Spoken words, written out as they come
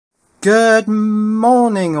Good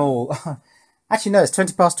morning all. Actually no, it's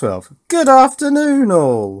 20 past 12. Good afternoon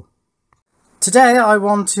all. Today I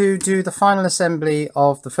want to do the final assembly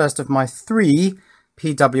of the first of my 3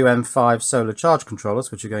 PWM5 solar charge controllers,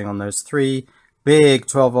 which are going on those 3 big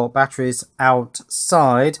 12 volt batteries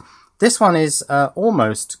outside. This one is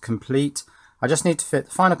almost complete. I just need to fit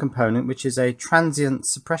the final component, which is a transient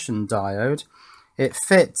suppression diode. It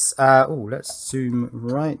fits, let's zoom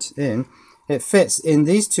right in. It fits in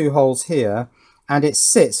these 2 holes here, and it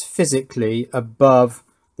sits physically above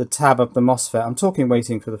the tab of the MOSFET. I'm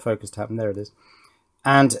waiting for the focus to happen. There it is.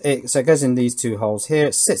 And so it goes in these 2 holes here.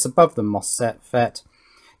 It sits above the MOSFET.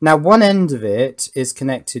 Now, one end of it is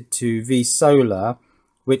connected to V solar,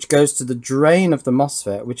 which goes to the drain of the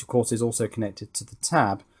MOSFET, which of course is also connected to the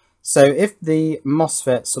tab. So if the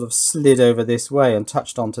MOSFET sort of slid over this way and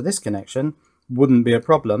touched onto this connection, wouldn't be a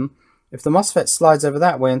problem. If the MOSFET slides over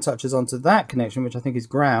that way and touches onto that connection, which I think is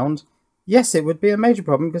ground, yes, it would be a major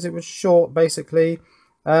problem because it would short basically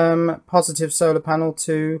positive solar panel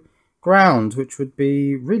to ground, which would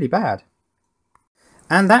be really bad.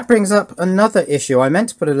 And that brings up another issue. I meant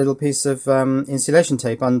to put a little piece of insulation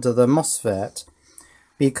tape under the MOSFET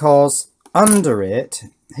because under it,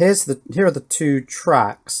 here are the 2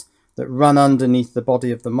 tracks that run underneath the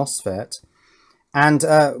body of the MOSFET. And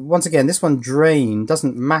once again, this one drain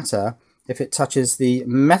doesn't matter if it touches the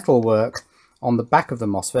metalwork on the back of the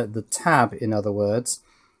MOSFET, the tab in other words.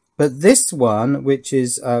 But this one, which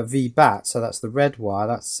is VBAT, so that's the red wire,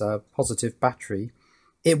 that's positive battery,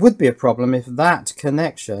 it would be a problem if that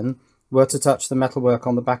connection were to touch the metalwork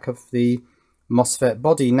on the back of the MOSFET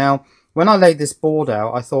body. Now, when I laid this board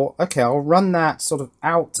out, I thought, okay, I'll run that sort of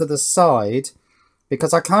out to the side,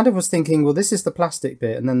 because I kind of was thinking, well, this is the plastic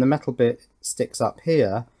bit and then the metal bit sticks up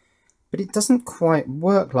here. But it doesn't quite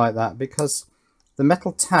work like that because the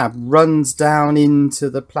metal tab runs down into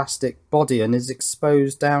the plastic body and is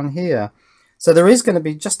exposed down here. So there is going to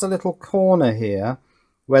be just a little corner here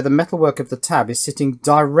where the metalwork of the tab is sitting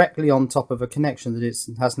directly on top of a connection that it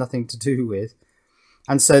has nothing to do with.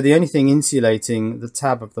 And so the only thing insulating the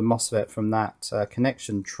tab of the MOSFET from that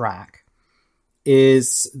connection track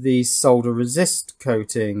is the solder resist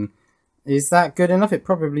coating. Is that good enough? It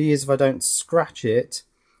probably is if I don't scratch it,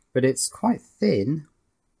 but it's quite thin.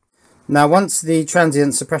 Now, once the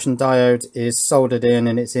transient suppression diode is soldered in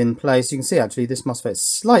and it's in place, you can see actually this MOSFET is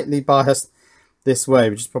slightly biased this way,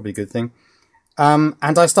 which is probably a good thing. And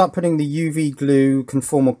I start putting the UV glue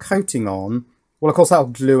conformal coating on. Well, of course, that'll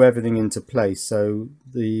glue everything into place, so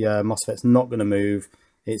the MOSFET's not going to move.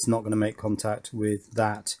 It's not going to make contact with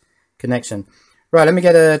that connection. Right, let me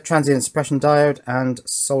get a transient suppression diode and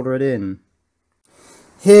solder it in.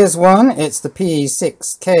 Here's one. It's the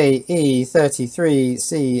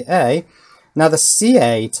P6KE33CA. Now the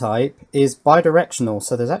CA type is bidirectional,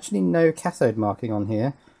 so there's actually no cathode marking on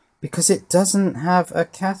here because it doesn't have a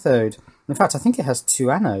cathode. In fact, I think it has 2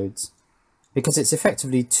 anodes because it's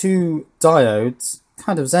effectively 2 diodes,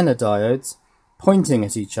 kind of Zener diodes, pointing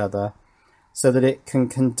at each other, so that it can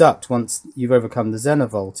conduct once you've overcome the Zener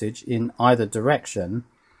voltage in either direction.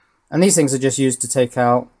 And these things are just used to take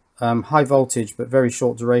out high voltage but very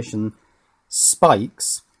short duration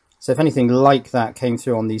spikes. So if anything like that came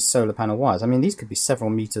through on these solar panel wires, I mean, these could be several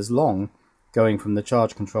meters long going from the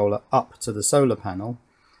charge controller up to the solar panel.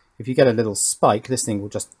 If you get a little spike, this thing will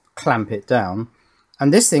just clamp it down.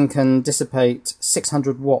 And this thing can dissipate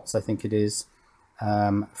 600 watts, I think it is,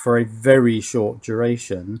 for a very short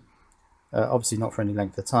duration. Obviously not for any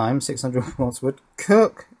length of time. 600 watts would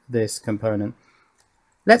cook this component.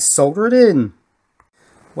 Let's solder it in.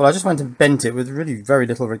 Well, I just went and bent it with really very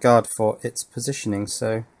little regard for its positioning,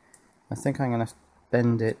 so I think I'm going to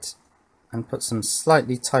bend it and put some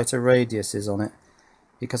slightly tighter radiuses on it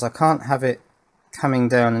because I can't have it coming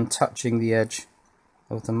down and touching the edge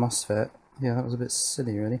of the MOSFET. Yeah, that was a bit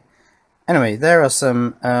silly really. Anyway, there are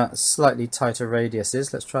some slightly tighter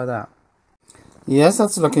radiuses. Let's try that. Yes,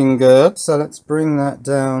 that's looking good. So let's bring that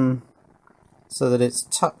down so that it's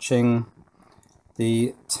touching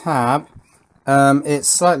the tab. It's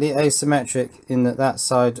slightly asymmetric in that that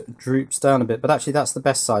side droops down a bit, but actually that's the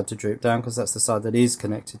best side to droop down because that's the side that is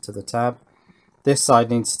connected to the tab. This side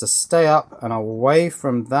needs to stay up and away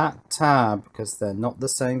from that tab because they're not the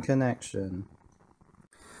same connection.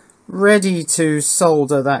 Ready to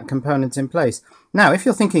solder that component in place. Now, if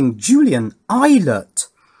you're thinking Julian Eilert,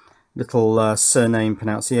 little surname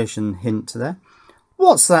pronunciation hint there.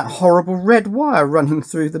 What's that horrible red wire running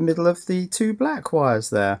through the middle of the 2 black wires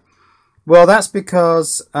there? Well, that's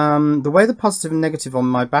because the way the positive and negative on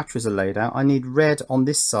my batteries are laid out, I need red on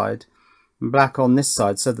this side and black on this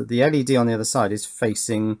side so that the LED on the other side is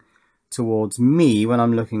facing towards me when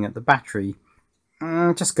I'm looking at the battery.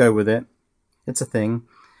 Just go with it. It's a thing.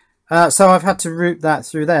 So I've had to route that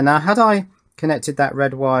through there. Now, had I connected that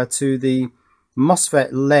red wire to the MOSFET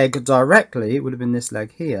leg directly, it would have been this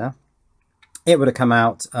leg here. It would have come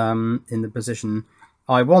out in the position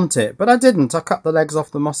I want it. But I didn't. I cut the legs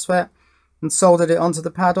off the MOSFET and soldered it onto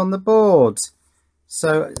the pad on the board.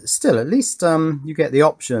 So still, at least you get the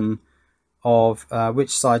option of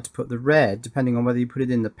which side to put the red, depending on whether you put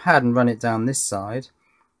it in the pad and run it down this side,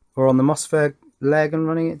 or on the MOSFET leg and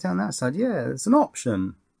running it down that side. Yeah, it's an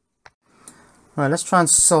option. Right, let's try and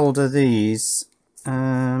solder these.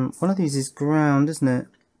 One of these is ground, isn't it?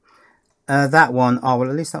 That one, oh well,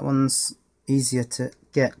 at least that one's easier to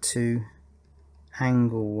get to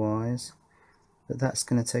angle wise, but that's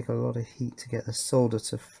going to take a lot of heat to get the solder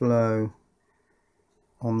to flow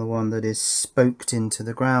on the one that is spoked into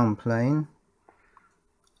the ground plane.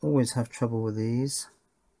 Always have trouble with these.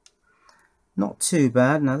 Not too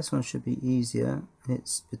bad. Now this one should be easier.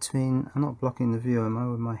 It's between, I'm not blocking the view, am I,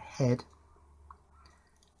 with my head?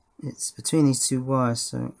 It's between these two wires,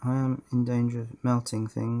 so I am in danger of melting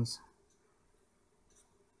things.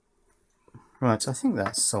 Right, I think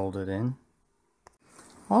that's soldered in.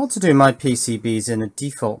 I ought to do my PCBs in a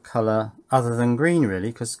default colour other than green,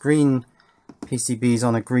 really, because green PCBs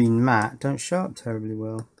on a green mat don't show up terribly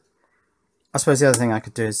well. I suppose the other thing I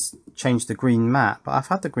could do is change the green mat, but I've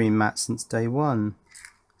had the green mat since day one.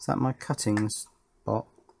 Is that my cuttings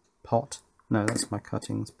pot? No, that's my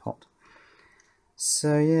cuttings pot.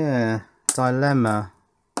 So yeah, dilemma.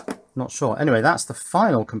 Not sure. Anyway, that's the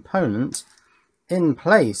final component in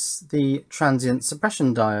place, the transient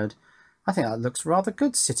suppression diode. I think that looks rather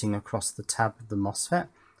good sitting across the tab of the MOSFET,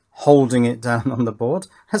 holding it down on the board.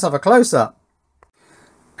 Let's have a close-up.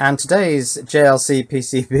 And today's JLC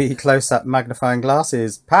PCB close-up magnifying glass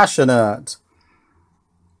is passionate.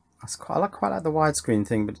 I quite like the widescreen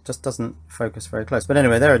thing, but it just doesn't focus very close. But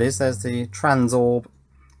anyway, there it is. There's the transorb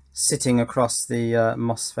sitting across the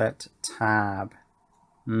MOSFET tab.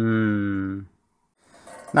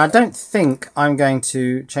 Now, I don't think I'm going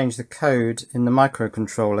to change the code in the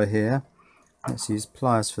microcontroller here. Let's use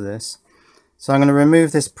pliers for this. So I'm going to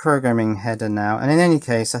remove this programming header now. And in any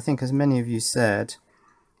case, I think as many of you said,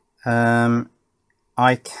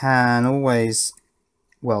 I can always,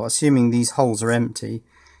 well, assuming these holes are empty,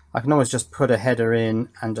 I can always just put a header in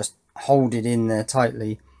and just hold it in there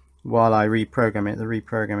tightly while I reprogram it. The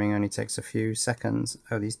reprogramming only takes a few seconds.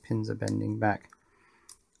 Oh, these pins are bending back.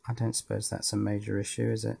 I don't suppose that's a major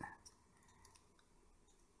issue, is it?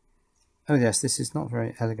 Oh yes, this is not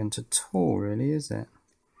very elegant at all, really, is it?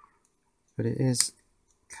 But it is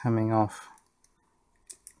coming off.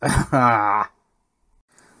 That's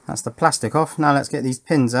the plastic off. Now let's get these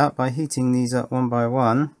pins out by heating these up one by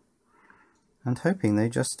one and hoping they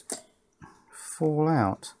just fall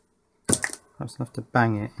out. Perhaps I'll have to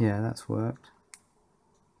bang it. Yeah, that's worked.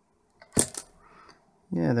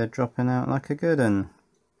 Yeah, they're dropping out like a good one.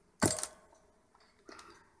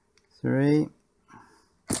 3,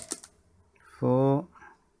 4,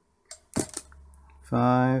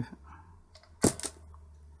 5.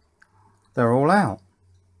 They're all out.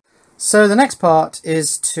 So the next part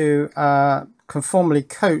is to conformally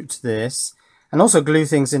coat this and also glue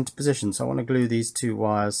things into position. So I want to glue these two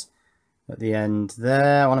wires at the end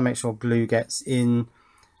there. I want to make sure glue gets in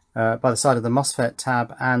by the side of the MOSFET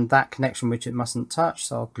tab and that connection which it mustn't touch.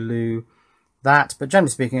 So I'll glue that. But generally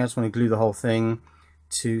speaking, I just want to glue the whole thing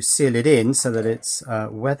to seal it in so that it's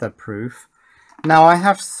weatherproof. Now I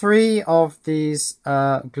have 3 of these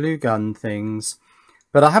glue gun things,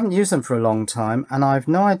 but I haven't used them for a long time and I've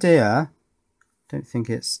no idea, don't think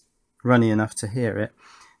it's runny enough to hear it.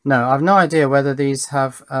 No, I've no idea whether these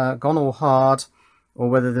have gone all hard or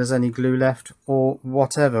whether there's any glue left or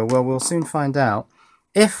whatever. Well, we'll soon find out.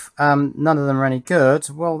 If none of them are any good,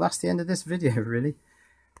 well, that's the end of this video, really.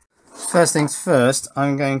 First things first,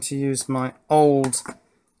 I'm going to use my old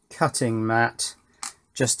cutting mat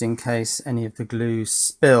just in case any of the glue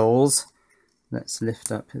spills. Let's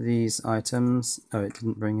lift up these items. Oh, it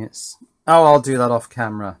didn't bring its... Oh, I'll do that off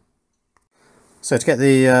camera. So to get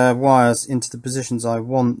the wires into the positions I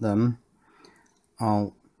want them,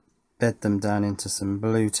 I'll bed them down into some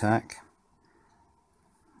blue tack.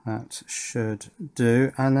 That should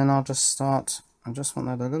do. And then I'll just start... I just want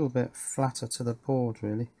that a little bit flatter to the board,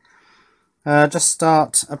 really. Just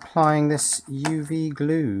start applying this UV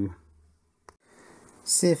glue.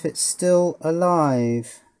 See if it's still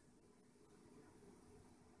alive.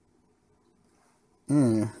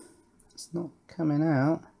 It's not coming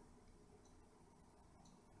out.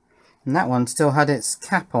 And that one still had its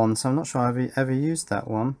cap on, so I'm not sure I've ever used that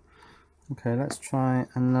one. Okay, let's try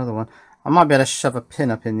another one. I might be able to shove a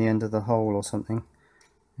pin up in the end of the hole or something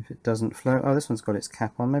if it doesn't float. Oh, this one's got its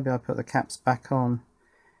cap on. Maybe I'll put the caps back on.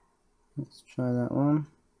 Let's try that one.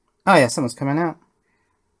 Oh yeah, someone's coming out.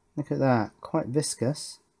 Look at that, quite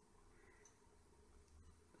viscous.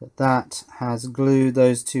 But that has glued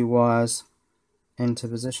those two wires into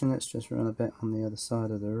position. Let's just run a bit on the other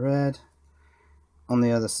side of the red, on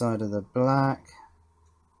the other side of the black,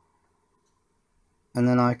 and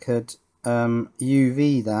then I could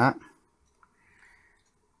UV that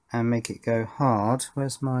and make it go hard.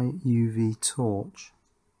 Where's my UV torch?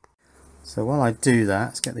 So while I do that,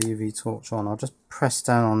 let's get the UV torch on. I'll just press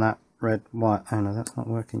down on that red wire. Oh no, that's not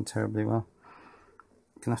working terribly well.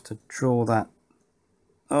 I'm gonna have to draw that.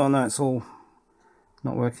 Oh no, it's all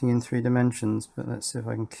not working in 3 dimensions, but let's see if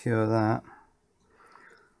I can cure that.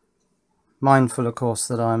 Mindful, of course,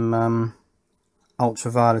 that I'm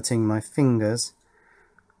ultravioleting my fingers.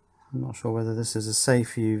 I'm not sure whether this is a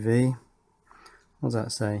safe UV. What does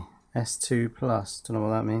that say? S2 plus. Don't know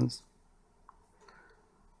what that means.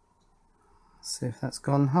 Let's see if that's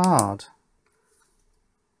gone hard.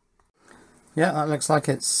 Yeah, that looks like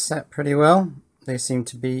it's set pretty well. They seem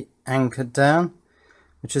to be anchored down,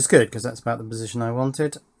 which is good because that's about the position I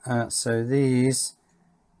wanted. So these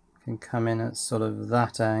can come in at sort of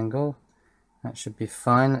that angle. That should be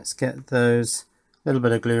fine. Let's get those, a little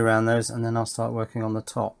bit of glue around those, and then I'll start working on the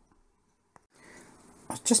top.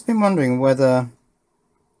 I've just been wondering whether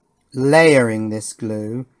layering this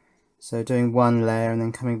glue, so doing one layer and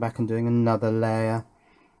then coming back and doing another layer,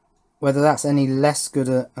 whether that's any less good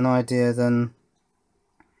an idea than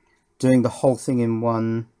doing the whole thing in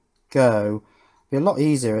one go. It'd be a lot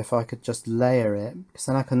easier if I could just layer it, because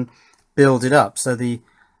then I can build it up. So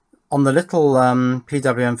on the little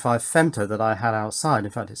PWM5 femto that I had outside,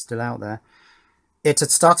 in fact it's still out there, it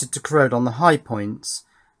had started to corrode on the high points,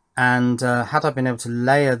 and had I been able to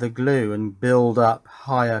layer the glue and build up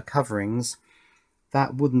higher coverings,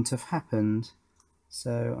 that wouldn't have happened.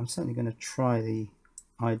 So I'm certainly going to try the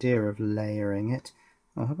idea of layering it.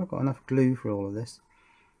 Oh, have I got enough glue for all of this?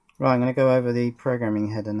 Right, I'm going to go over the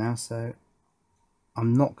programming header now, so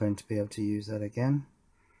I'm not going to be able to use that again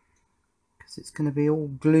because it's going to be all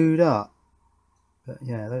glued up. But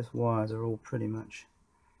yeah, those wires are all pretty much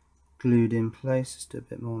glued in place. Just do a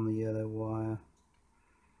bit more on the yellow wire.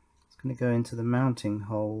 It's going to go into the mounting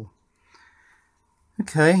hole.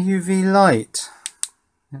 Okay, UV light.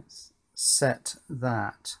 Let's set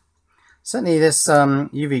that. Certainly this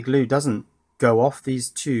UV glue doesn't go off. These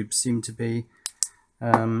tubes seem to be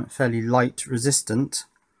fairly light resistant.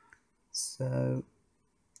 So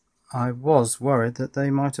I was worried that they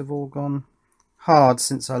might have all gone hard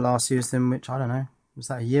since I last used them, which, I don't know, was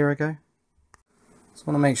that a year ago? Just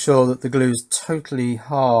want to make sure that the glue is totally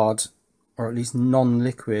hard, or at least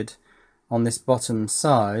non-liquid, on this bottom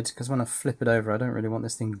side, because when I flip it over I don't really want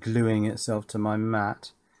this thing gluing itself to my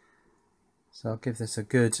mat. So I'll give this a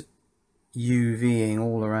good UVing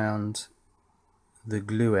all around the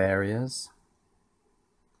glue areas.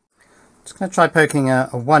 Just going to try poking a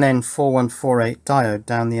 1N4148 diode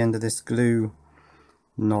down the end of this glue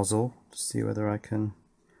nozzle to see whether I can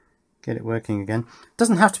get it working again. It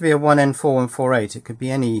doesn't have to be a 1N4148, it could be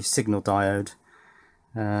any signal diode.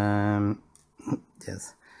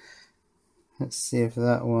 Yes. Let's see if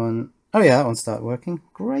that one... Oh yeah, that one started working.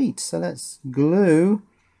 Great, so let's glue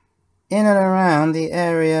in and around the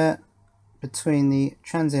area between the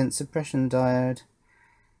transient suppression diode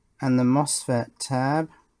and the MOSFET tab,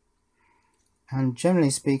 and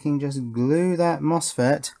generally speaking just glue that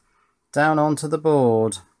MOSFET down onto the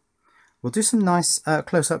board. We'll do some nice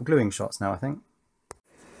close-up gluing shots now, I think.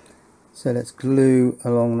 So let's glue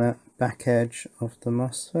along that back edge of the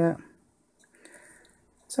MOSFET.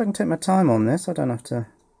 So I can take my time on this, I don't have to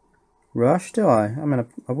rush, do I? I mean,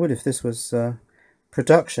 I would if this was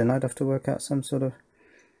production. I'd have to work out some sort of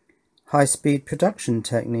high-speed production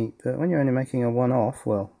technique, but when you're only making a one-off,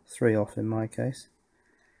 well, 3 off in my case,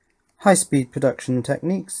 high-speed production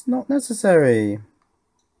techniques not necessary.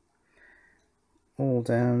 All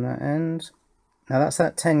down that end. Now that's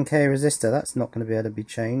that 10k resistor, that's not going to be able to be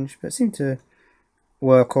changed, but it seemed to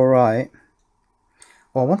work alright.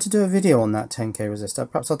 Well, I want to do a video on that 10k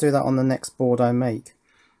resistor. Perhaps I'll do that on the next board I make.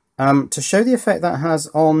 To show the effect that has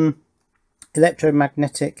on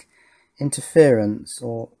electromagnetic interference,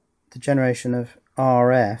 or the generation of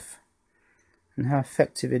RF, and how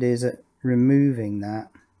effective it is at removing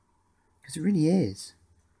that, because it really is.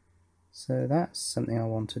 So that's something I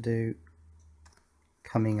want to do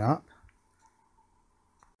coming up.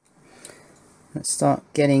 Let's start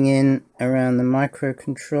getting in around the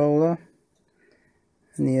microcontroller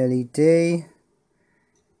and the LED.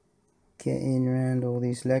 get in around all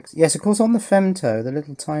these legs. Yes, of course, on the Femto, the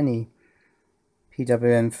little tiny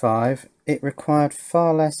PWM5, it required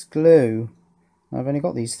far less glue. I've only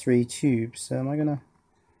got these 3 tubes, so am I going to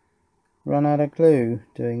run out of glue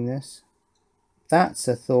doing this? That's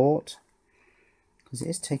a thought, because it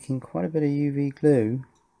is taking quite a bit of UV glue.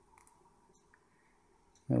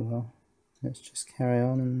 Oh well, let's just carry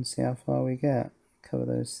on and see how far we get. Cover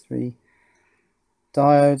those 3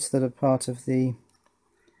 diodes that are part of the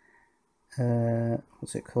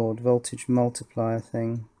what's it called, voltage multiplier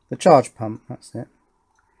thing, the charge pump, that's it.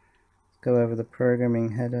 Go over the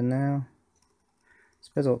programming header now. I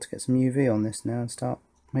suppose I ought to get some UV on this now and start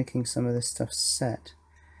making some of this stuff set.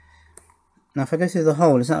 Now if I go through the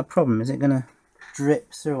hole, is that a problem? Is it going to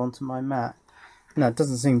drip through onto my mat? No, it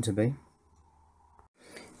doesn't seem to be.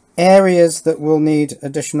 Areas that will need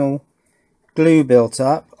additional glue built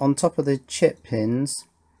up on top of the chip pins,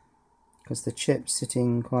 because the chip's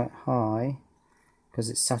sitting quite high because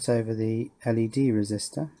it's sat over the LED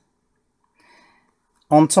resistor.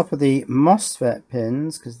 On top of the MOSFET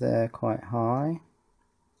pins because they're quite high,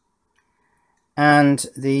 and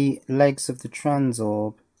the legs of the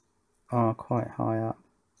transorb are quite high up,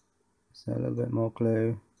 so a little bit more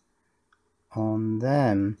glue on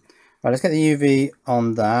them. Right, let's get the UV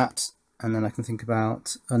on that, and then I can think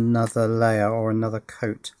about another layer or another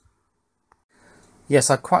coat. Yes,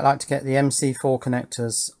 I'd quite like to get the MC4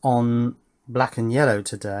 connectors on black and yellow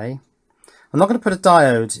today. I'm not going to put a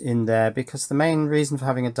diode in there because the main reason for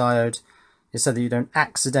having a diode is so that you don't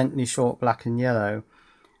accidentally short black and yellow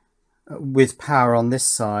with power on this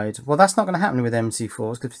side. Well, that's not going to happen with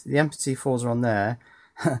MC4s, because if the MC4s are on there,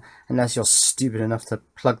 unless you're stupid enough to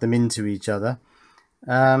plug them into each other,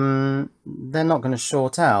 they're not going to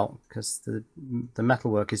short out because the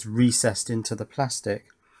metalwork is recessed into the plastic,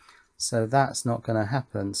 so that's not going to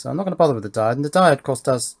happen. So I'm not going to bother with the diode, and the diode of course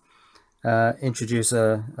does introduce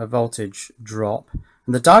a voltage drop,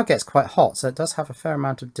 and the diode gets quite hot, so it does have a fair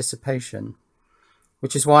amount of dissipation,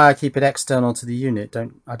 which is why I keep it external to the unit.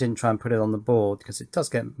 I didn't try and put it on the board because it does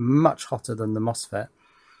get much hotter than the MOSFET.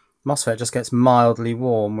 MOSFET just gets mildly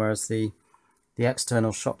warm, whereas the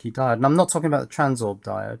external Schottky diode, and I'm not talking about the transorb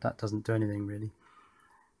diode, that doesn't do anything really.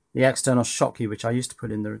 The external Schottky, which I used to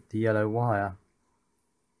put in the yellow wire,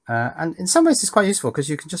 and in some ways it's quite useful because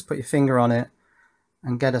you can just put your finger on it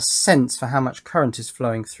and get a sense for how much current is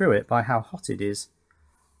flowing through it by how hot it is.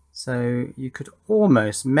 So you could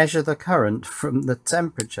almost measure the current from the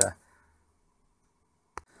temperature.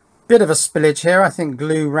 Bit of a spillage here. I think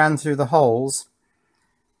glue ran through the holes,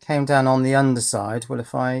 came down on the underside. Well,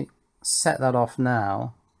 if I set that off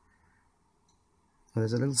now,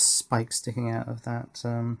 there's a little spike sticking out of that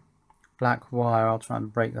black wire. I'll try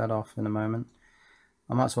and break that off in a moment.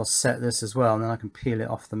 I might as well set this as well, and then I can peel it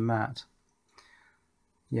off the mat.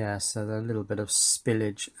 Yeah, so there's a little bit of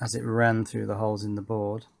spillage as it ran through the holes in the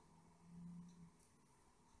board.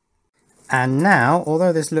 And now,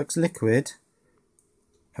 although this looks liquid,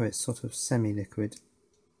 oh, it's sort of semi-liquid,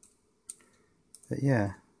 but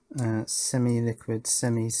yeah, semi-liquid,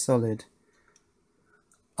 semi-solid.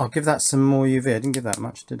 I'll give that some more UV. I didn't give that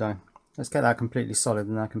much, did I? Let's get that completely solid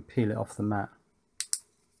and then I can peel it off the mat.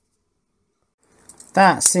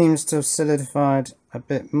 That seems to have solidified a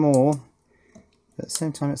bit more, but at the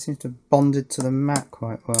same time it seems to have bonded to the mat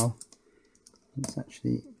quite well. It's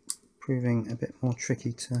actually proving a bit more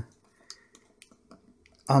tricky to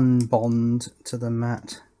unbond to the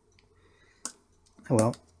mat. Oh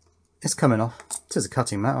well, it's coming off. It is a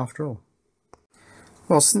cutting mat after all.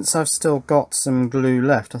 Well, since I've still got some glue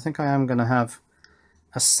left, I think I am going to have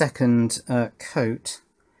a second coat,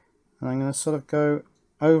 and I'm going to sort of go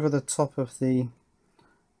over the top of the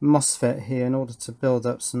MOSFET here in order to build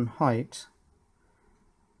up some height,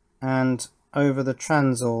 and over the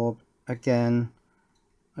transorb again,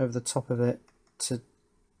 over the top of it, to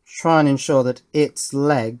try and ensure that its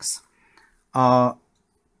legs are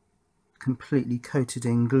completely coated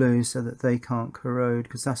in glue so that they can't corrode,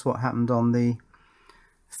 because that's what happened on the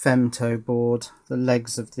Femto board. The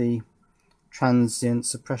legs of the transient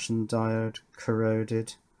suppression diode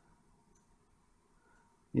corroded.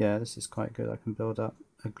 Yeah, this is quite good. I can build up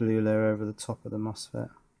a glue layer over the top of the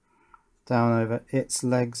MOSFET, down over its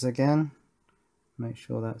legs again, make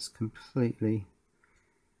sure that's completely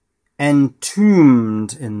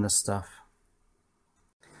entombed in the stuff.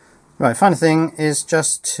 Right, final thing is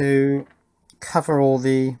just to cover all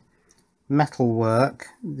the metal work,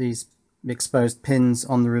 these exposed pins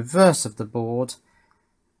on the reverse of the board,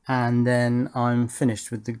 and then I'm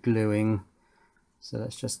finished with the gluing. So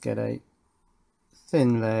let's just get a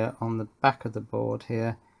thin layer on the back of the board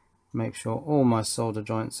here, make sure all my solder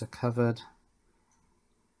joints are covered,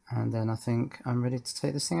 And then I think I'm ready to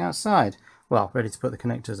take this thing outside. Well, ready to put the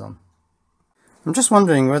connectors on. I'm just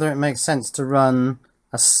wondering whether it makes sense to run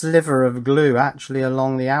a sliver of glue actually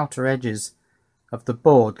along the outer edges of the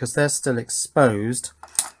board, because they're still exposed.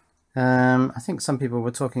 I think some people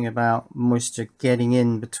were talking about moisture getting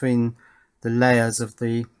in between the layers of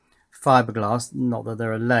the fiberglass. Not that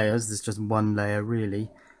there are layers, there's just one layer really.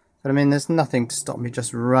 But I mean, there's nothing to stop me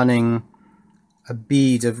just running a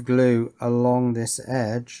bead of glue along this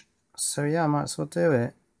edge. So yeah, I might as well do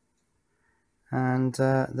it. And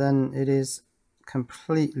then it is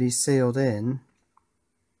completely sealed in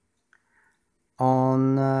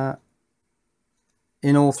on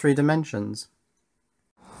in all three dimensions.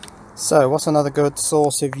 So what's another good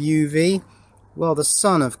source of UV? Well, the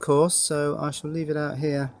sun, of course, so I shall leave it out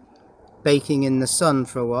here baking in the sun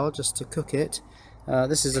for a while just to cook it.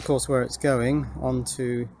 This is of course where it's going,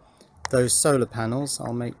 onto those solar panels.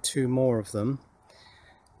 I'll make 2 more of them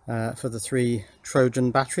for the 3 Trojan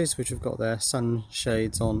batteries, which have got their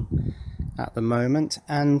sunshades on at the moment.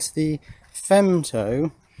 And the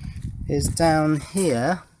femto is down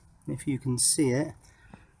here, if you can see it.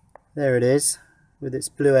 There it is, with its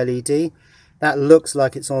blue LED. That looks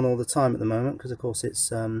like it's on all the time at the moment, because of course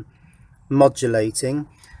it's modulating.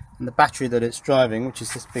 And the battery that it's driving, which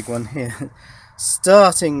is this big one here,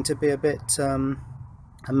 starting to be a bit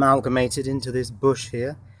amalgamated into this bush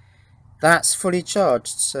here. That's fully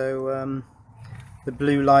charged, so the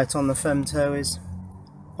blue light on the femto is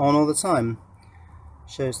on all the time.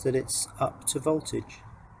 Shows that it's up to voltage.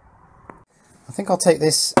 I think I'll take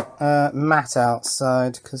this mat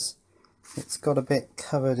outside because it's got a bit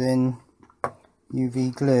covered in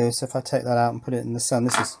UV glue, so if I take that out and put it in the sun,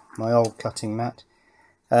 this is my old cutting mat,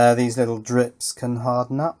 these little drips can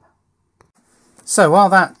harden up. So while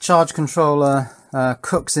that charge controller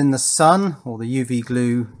cooks in the sun, or the UV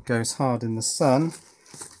glue goes hard in the sun,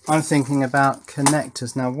 I'm thinking about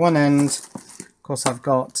connectors. Now one end, of course, I've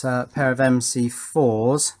got a pair of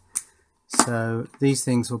MC4s, so these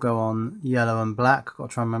things will go on yellow and black. I've got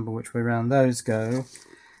to try and remember which way around those go.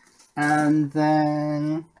 And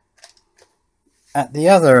then at the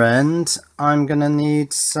other end I'm going to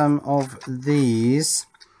need some of these.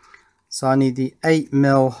 So I need the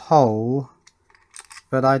 8mm hole,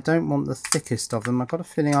 but I don't want the thickest of them. I've got a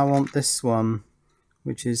feeling I want this one,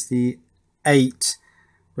 which is the 8,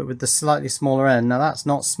 but with the slightly smaller end. Now that's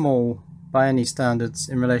not small by any standards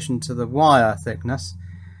in relation to the wire thickness,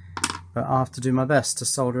 but I'll have to do my best to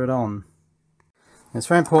solder it on. It's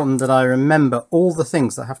very important that I remember all the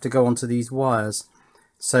things that have to go onto these wires.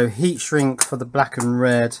 So heat shrink for the black and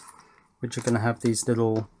red, which are going to have these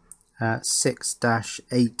little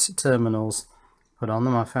 6-8 terminals put on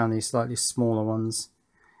them. I found these slightly smaller ones.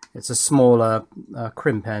 It's a smaller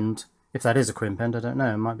crimp end. If that is a crimp end, I don't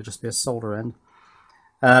know. It might just be a solder end.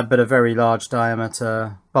 But a very large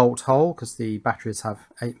diameter bolt hole, because the batteries have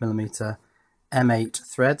 8mm M8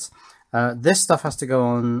 threads. This stuff has to go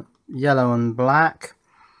on yellow and black.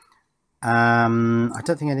 I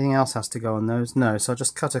don't think anything else has to go on those. No, so I'll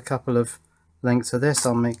just cut a couple of lengths of this.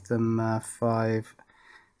 I'll make them 5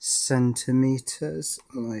 centimeters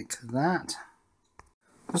like that.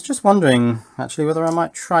 I was just wondering actually whether I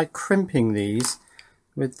might try crimping these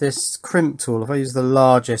with this crimp tool. If I use the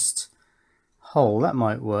largest hole, that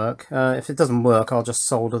might work. If it doesn't work, I'll just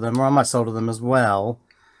solder them, or I might solder them as well.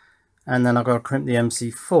 And then I've got to crimp the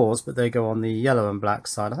MC4s, but they go on the yellow and black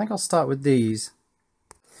side. I think I'll start with these.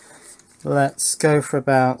 Let's go for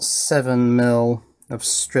about 7mm of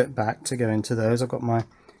strip back to go into those. I've got my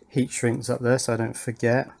heat shrinks up there so I don't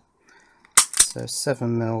forget. So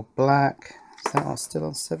 7mm black. Is that still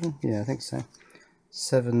on 7? Yeah, I think so.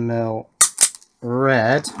 7mm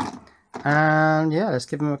red. And yeah, let's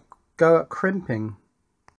give them a go at crimping.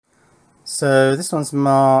 So this one's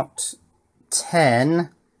marked 10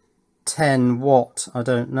 watt, I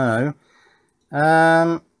don't know.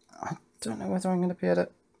 I don't know whether I'm going to be able to,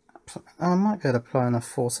 I might be able to apply enough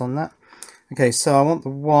force on that. Okay, so I want the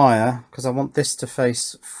wire, because I want this to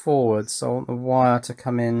face forward, so I want the wire to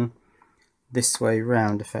come in this way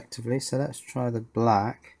round effectively. So let's try the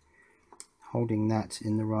black, holding that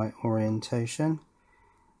in the right orientation.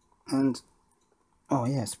 And oh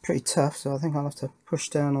yeah, it's pretty tough, so I think I'll have to push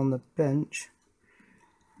down on the bench.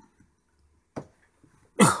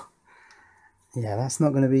 Yeah, that's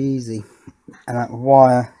not going to be easy, and that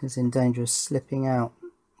wire is in danger of slipping out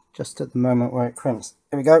just at the moment where it crimps.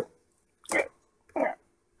 Here we go.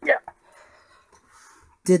 Yeah.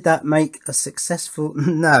 Did that make a successful...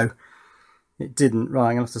 No, it didn't.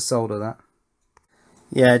 Right, I'm going to have to solder that.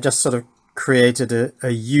 Yeah, it just sort of created a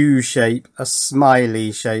U shape, a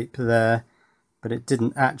smiley shape there, but it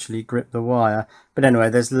didn't actually grip the wire. But anyway,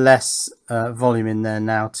 there's less volume in there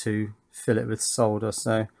now to fill it with solder,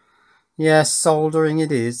 so yeah, soldering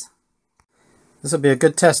it is. This will be a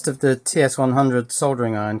good test of the TS100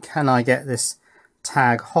 soldering iron. Can I get this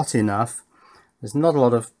tag hot enough? There's not a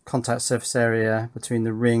lot of contact surface area between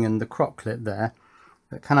the ring and the crop clip there,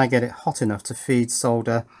 but can I get it hot enough to feed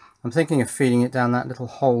solder? I'm thinking of feeding it down that little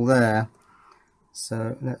hole there,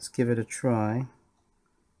 so let's give it a try.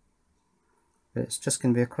 But it's just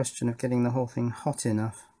going to be a question of getting the whole thing hot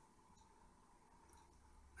enough,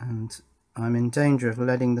 and I'm in danger of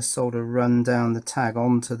letting the solder run down the tag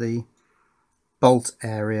onto the bolt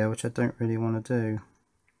area, which I don't really want to do.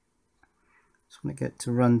 Just want to get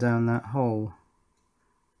to run down that hole.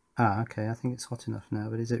 Ah, okay, I think it's hot enough now,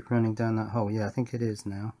 but is it running down that hole? Yeah, I think it is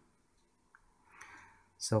now.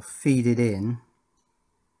 So I'll feed it in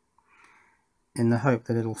the hope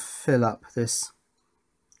that it'll fill up this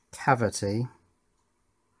cavity,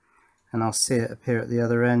 and I'll see it appear at the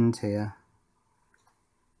other end here.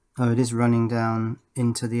 Oh, it is running down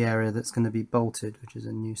into the area that's going to be bolted, which is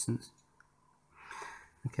a nuisance.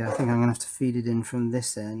 Okay, I think I'm going to have to feed it in from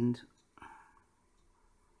this end,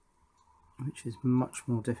 which is much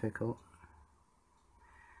more difficult.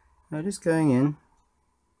 It is going in,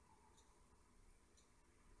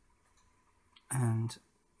 and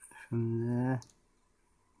from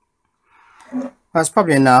there. That's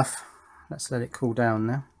probably enough. Let's let it cool down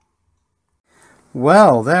now.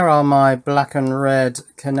 Well, there are my black and red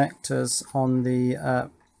connectors on the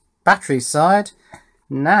battery side.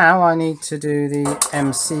 Now I need to do the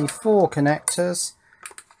MC4 connectors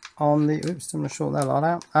on the, oops, I'm going to short that lot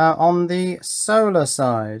out, on the solar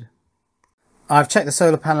side. I've checked the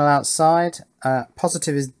solar panel outside.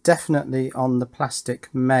 Positive is definitely on the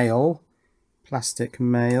plastic male.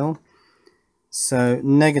 So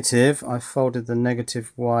negative, I folded the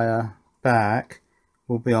negative wire back,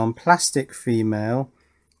 will be on plastic female,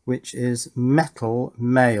 which is metal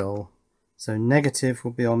male. So negative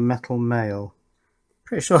will be on metal male.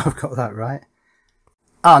 Pretty sure I've got that right.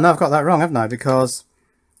 Ah, no, I've got that wrong, haven't I? Because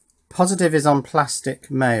positive is on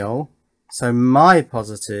plastic male, so my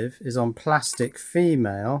positive is on plastic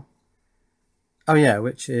female. Oh yeah,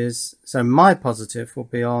 which is, so my positive will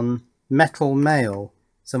be on metal male.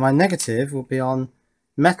 So my negative will be on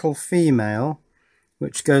metal female,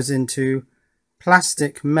 which goes into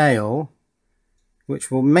plastic male,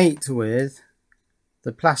 which will mate with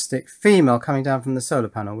the plastic female coming down from the solar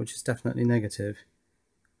panel, which is definitely negative.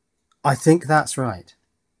 I think that's right.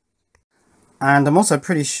 And I'm also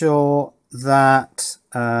pretty sure that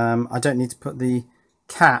I don't need to put the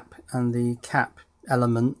cap and the cap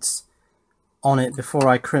elements on it before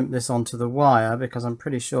I crimp this onto the wire, because I'm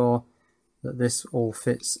pretty sure that this all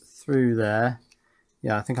fits through there.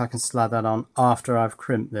 Yeah, I think I can slide that on after I've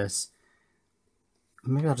crimped this.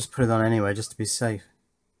 Maybe I'll just put it on anyway, just to be safe.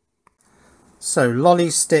 So, lolly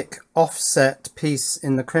stick offset piece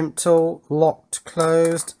in the crimp tool, locked,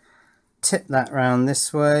 closed. Tip that round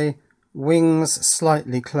this way. Wings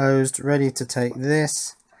slightly closed, ready to take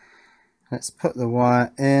this. Let's put the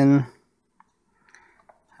wire in.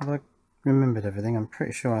 Have I remembered everything? I'm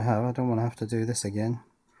pretty sure I have. I don't want to have to do this again.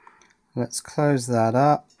 Let's close that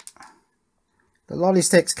up. The lolly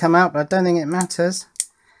sticks come out, but I don't think it matters.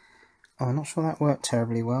 Oh, I'm not sure that worked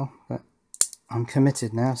terribly well, but I'm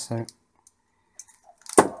committed now, so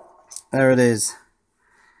there it is.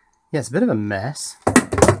 Yeah, it's a bit of a mess.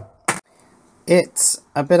 It's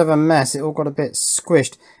a bit of a mess. It all got a bit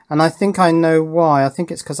squished, and I think I know why. I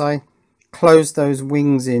think it's because I closed those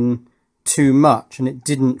wings in too much and it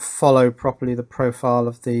didn't follow properly the profile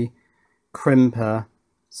of the crimper,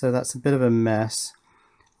 so that's a bit of a mess.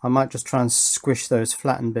 I might just try and squish those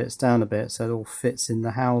flattened bits down a bit so it all fits in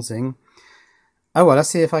the housing. Oh well, let's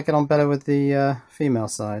see if I get on better with the female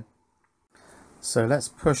side. So let's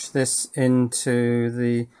push this into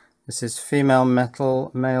the, this is female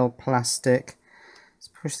metal, male plastic. Let's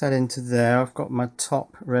push that into there. I've got my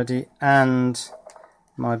top ready and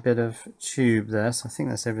my bit of tube there, so I think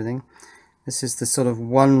that's everything. This is the sort of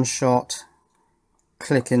one-shot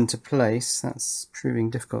click into place. That's proving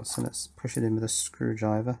difficult, so let's push it in with a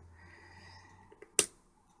screwdriver.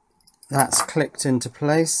 That's clicked into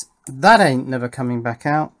place. That ain't never coming back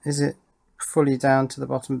out. Is it fully down to the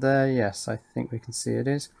bottom there? Yes, I think we can see it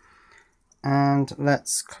is. And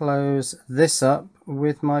let's close this up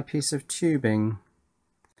with my piece of tubing.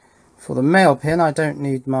 For the male pin, I don't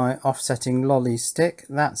need my offsetting lolly stick.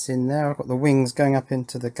 That's in there. I've got the wings going up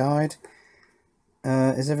into the guide.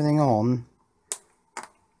 Is everything on?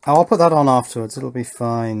 Oh, I'll put that on afterwards. It'll be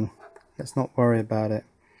fine. Let's not worry about it.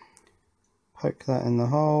 Poke that in the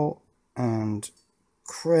hole and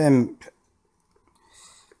crimp.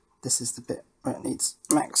 this is the bit where it needs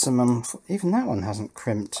maximum. Even that one hasn't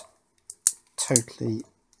crimped totally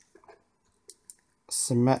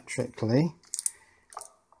symmetrically.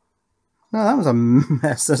 No, that was a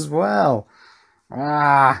mess as well.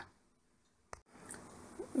 Ah!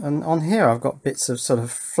 And on here I've got bits of sort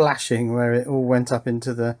of flashing where it all went up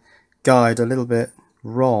into the guide a little bit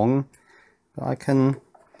wrong. But I can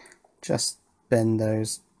just bend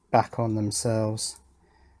those back on themselves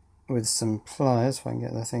with some pliers if I can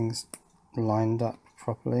get the things lined up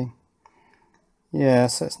properly. Yeah,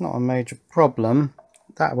 so it's not a major problem.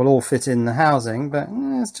 That will all fit in the housing, but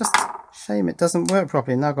it's just a shame it doesn't work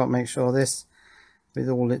properly. Now I've got to make sure this, with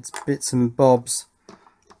all its bits and bobs,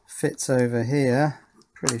 fits over here.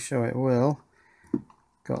 Pretty sure it will.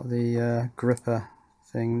 Got the gripper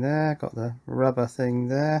thing there, got the rubber thing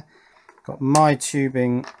there, got my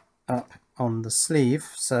tubing up on the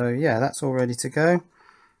sleeve, so yeah, that's all ready to go.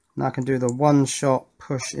 Now I can do the one shot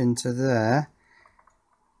push into there.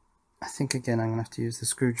 I think again I'm gonna have to use the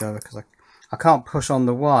screwdriver because I can't push on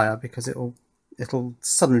the wire because it'll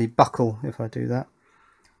suddenly buckle if I do that.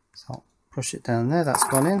 So I'll push it down there. That's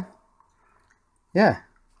gone in. Yeah,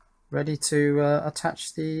 ready to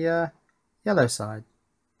attach the yellow side.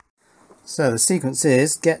 So the sequence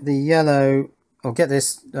is get the yellow, or get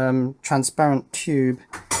this transparent tube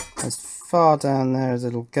as far down there as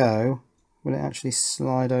it'll go. Will it actually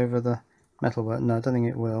slide over the metalwork? No, I don't think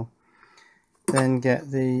it will. Then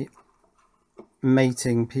get the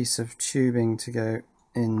mating piece of tubing to go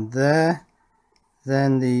in there.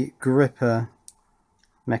 Then the gripper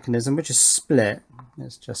mechanism, which is split.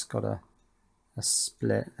 It's just got a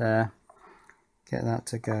split there. Get that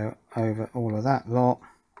to go over all of that lot.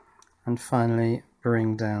 And finally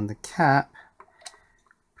bring down the cap,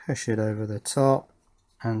 push it over the top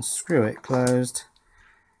and screw it closed.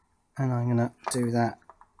 And I'm going to do that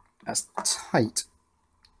as tight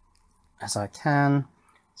as I can,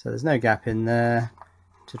 so there's no gap in there,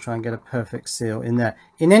 to try and get a perfect seal in there.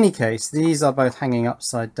 In any case, these are both hanging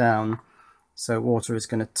upside down, so water is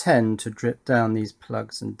going to tend to drip down these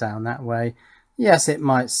plugs and down that way. Yes, it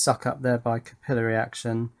might suck up there by capillary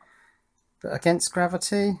action, but against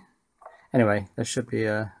gravity? Anyway, there should be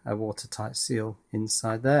a watertight seal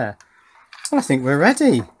inside there. Well, I think we're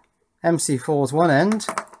ready. MC4's one end,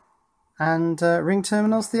 and ring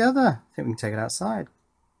terminals the other. I think we can take it outside.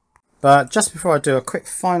 But just before I do a quick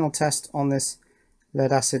final test on this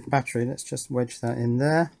lead acid battery, let's just wedge that in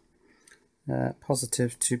there.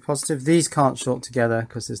 Positive to positive. These can't short together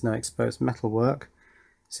because there's no exposed metal work.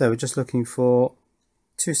 So we're just looking for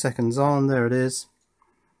 2 seconds on, there it is.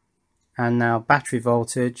 And now battery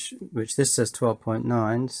voltage, which this says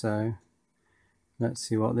 12.9, so let's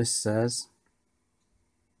see what this says.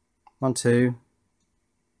 1, 2.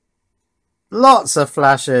 Lots of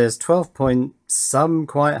flashes, 12 point some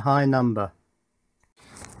quite high number.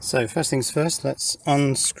 So first things first, let's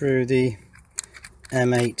unscrew the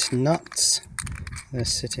M8 nuts. They're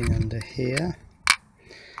sitting under here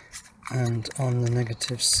and on the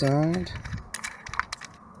negative side.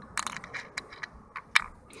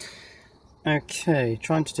 Okay,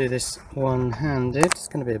 trying to do this one-handed, it's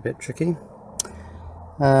going to be a bit tricky.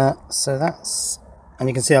 So that's, and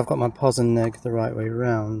you can see I've got my pos and neg the right way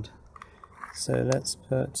round. So let's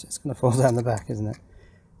put, it's going to fall down the back, isn't it?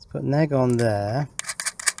 Let's put neg on there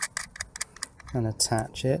and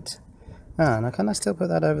attach it. Ah, now can I still put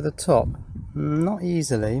that over the top? Not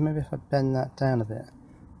easily, maybe if I bend that down a bit.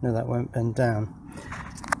 No, that won't bend down.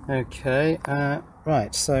 Okay,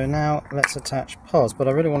 right, so now let's attach pos, but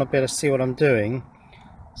I really want to be able to see what I'm doing,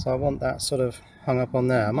 so I want that sort of hung up on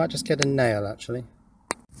there. I might just get a nail actually.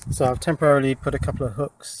 So I've temporarily put a couple of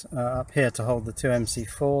hooks up here to hold the two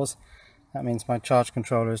MC4s. That means my charge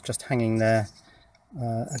controller is just hanging there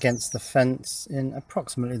against the fence in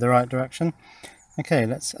approximately the right direction. Okay,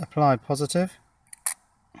 let's apply positive.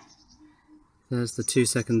 There's the 2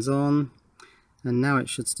 seconds on, and now it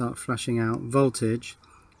should start flashing out voltage.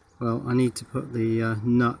 Well, I need to put the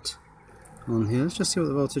nut on here. Let's just see what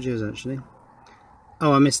the voltage is actually.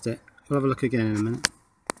 Oh, I missed it. We'll have a look again in a minute.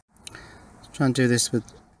 Let's try and do this with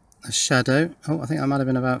a shadow. Oh, I think that might have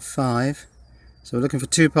been about 5. So we're looking for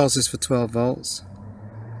 2 pulses for 12 volts.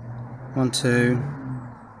 1, 2.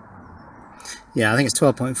 Yeah, I think it's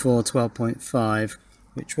 12.4, 12.5,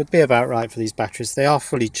 which would be about right for these batteries. They are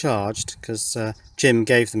fully charged because Jim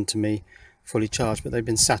gave them to me fully charged, but they've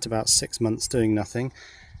been sat about 6 months doing nothing.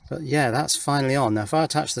 But yeah, that's finally on. Now if I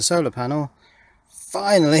attach the solar panel,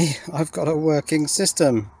 finally I've got a working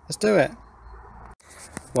system. Let's do it.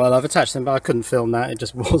 Well, I've attached them, but I couldn't film that. It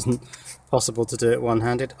just wasn't possible to do it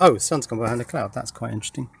one-handed. Oh, the sun's gone behind a cloud. That's quite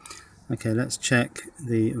interesting. Okay, let's check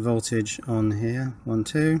the voltage on here. 1,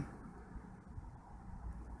 2.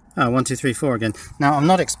 Oh, 1, 2, 3, 4 again. Now I'm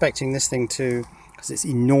not expecting this thing to, because it's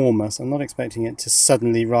enormous, I'm not expecting it to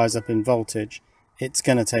suddenly rise up in voltage. It's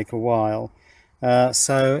going to take a while.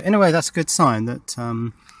 So in a way that's a good sign that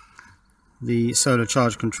the solar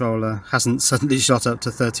charge controller hasn't suddenly shot up to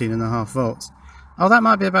 13.5 volts. Oh, that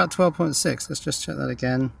might be about 12.6. Let's just check that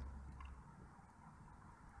again.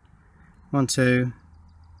 1, 2.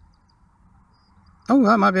 Oh,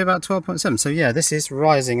 that might be about 12.7. So yeah, this is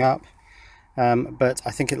rising up, but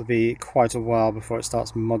I think it'll be quite a while before it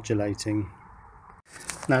starts modulating.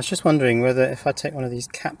 Now I was just wondering whether if I take one of these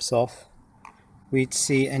caps off, we'd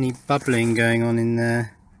see any bubbling going on in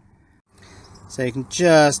there. So you can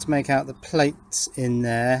just make out the plates in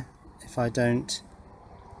there if I don't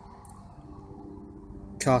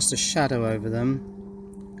cast a shadow over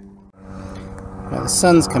them. Right, the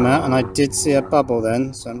sun's come out and I did see a bubble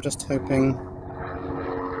then, so I'm just hoping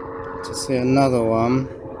to see another one.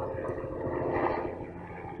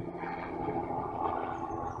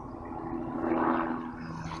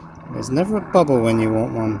 There's never a bubble when you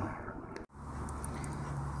want one.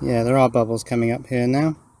 Yeah, there are bubbles coming up here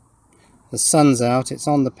now. The sun's out, it's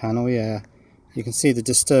on the panel, yeah. You can see the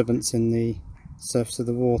disturbance in the surface of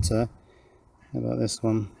the water. How about this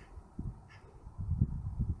one?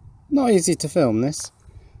 Not easy to film this.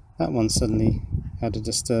 That one suddenly had a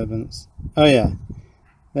disturbance. Oh yeah,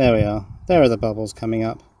 there we are. There are the bubbles coming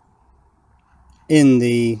up in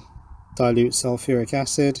the dilute sulfuric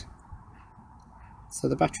acid. So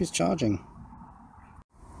the battery's charging.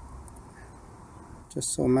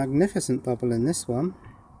 Just saw a magnificent bubble in this one.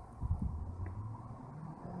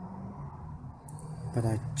 But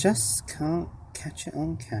I just can't catch it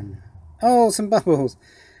on camera. Oh, some bubbles!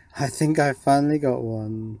 I think I finally got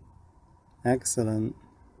one. Excellent.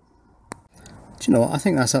 Do you know what? I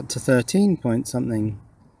think that's up to 13 point something.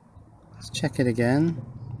 Let's check it again.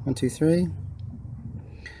 1, 2, 3.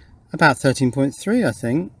 About 13.3, I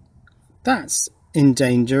think. That's in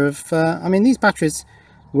danger of... I mean, these batteries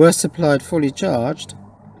were supplied fully charged.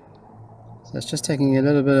 So it's just taking a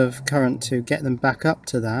little bit of current to get them back up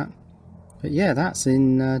to that. But yeah, that's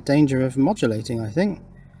in danger of modulating, I think.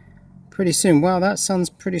 Pretty soon. Wow, that sun's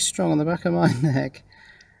pretty strong on the back of my neck.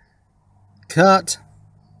 Cut!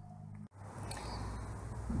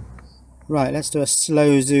 Right, let's do a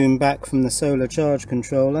slow zoom back from the solar charge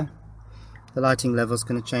controller. The lighting level's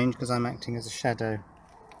going to change because I'm acting as a shadow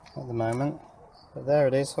at the moment. But there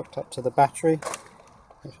it is, hooked up to the battery.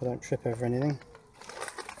 Make sure I don't trip over anything.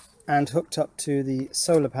 And hooked up to the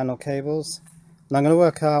solar panel cables. And I'm going to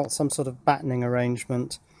work out some sort of battening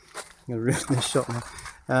arrangement. I'm going to ruin this shot now.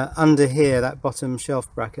 Under here, that bottom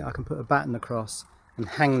shelf bracket, I can put a batten across and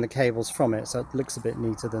hang the cables from it, so it looks a bit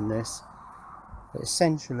neater than this. But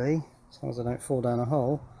essentially, as long as I don't fall down a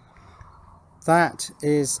hole, that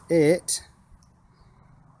is it.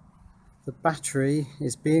 The battery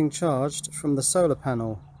is being charged from the solar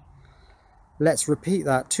panel. Let's repeat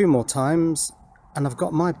that 2 more times, and I've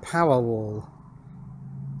got my power wall.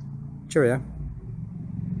 Cheerio.